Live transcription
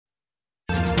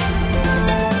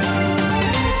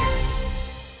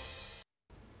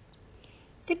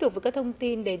tục với các thông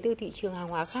tin đến từ thị trường hàng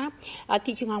hóa khác.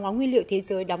 Thị trường hàng hóa nguyên liệu thế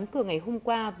giới đóng cửa ngày hôm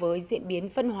qua với diễn biến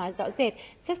phân hóa rõ rệt,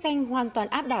 sắc xanh hoàn toàn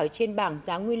áp đảo trên bảng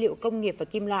giá nguyên liệu công nghiệp và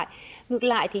kim loại. Ngược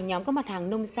lại thì nhóm các mặt hàng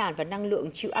nông sản và năng lượng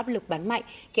chịu áp lực bán mạnh,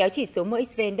 kéo chỉ số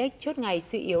MXV-Index chốt ngày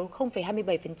suy yếu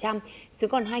 0,27% xuống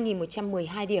còn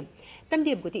 2.112 điểm. Tâm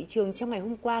điểm của thị trường trong ngày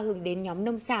hôm qua hướng đến nhóm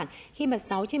nông sản khi mà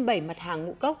 6 trên 7 mặt hàng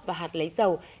ngũ cốc và hạt lấy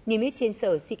dầu niêm yết trên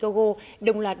sở Chicago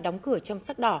đồng loạt đóng cửa trong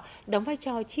sắc đỏ, đóng vai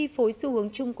trò chi phối xu hướng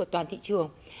chung của toàn thị trường.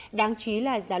 Đáng chú ý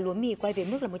là giá lúa mì quay về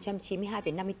mức là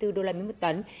 192,54 đô la Mỹ một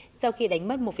tấn sau khi đánh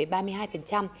mất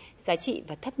 1,32% giá trị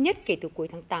và thấp nhất kể từ cuối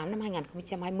tháng 8 năm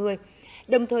 2020.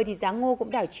 Đồng thời thì giá ngô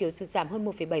cũng đảo chiều sụt giảm hơn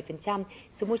 1,7%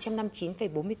 xuống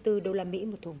 159,44 đô la Mỹ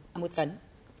một tấn.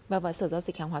 Và Sở Giao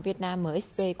dịch Hàng hóa Việt Nam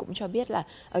MXV cũng cho biết là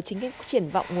chính cái triển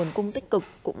vọng nguồn cung tích cực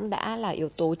cũng đã là yếu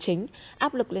tố chính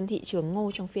áp lực lên thị trường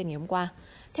ngô trong phiên ngày hôm qua.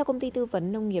 Theo công ty tư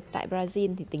vấn nông nghiệp tại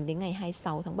Brazil thì tính đến ngày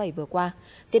 26 tháng 7 vừa qua,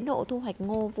 tiến độ thu hoạch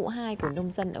ngô vụ 2 của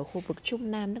nông dân ở khu vực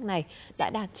Trung Nam nước này đã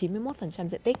đạt 91%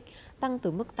 diện tích, tăng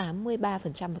từ mức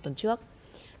 83% vào tuần trước.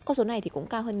 Con số này thì cũng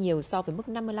cao hơn nhiều so với mức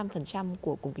 55%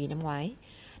 của cùng kỳ năm ngoái.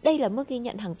 Đây là mức ghi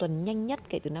nhận hàng tuần nhanh nhất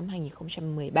kể từ năm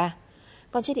 2013.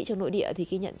 Còn trên thị trường nội địa thì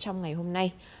ghi nhận trong ngày hôm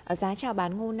nay, giá chào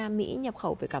bán ngô Nam Mỹ nhập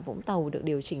khẩu về cảng Vũng Tàu được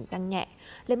điều chỉnh tăng nhẹ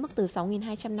lên mức từ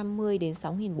 6.250 đến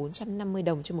 6.450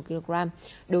 đồng trên 1 kg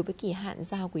đối với kỳ hạn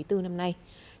giao quý tư năm nay.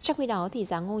 Trong khi đó thì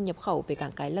giá ngô nhập khẩu về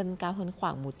cảng Cái Lân cao hơn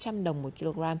khoảng 100 đồng 1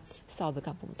 kg so với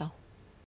cảng Vũng Tàu.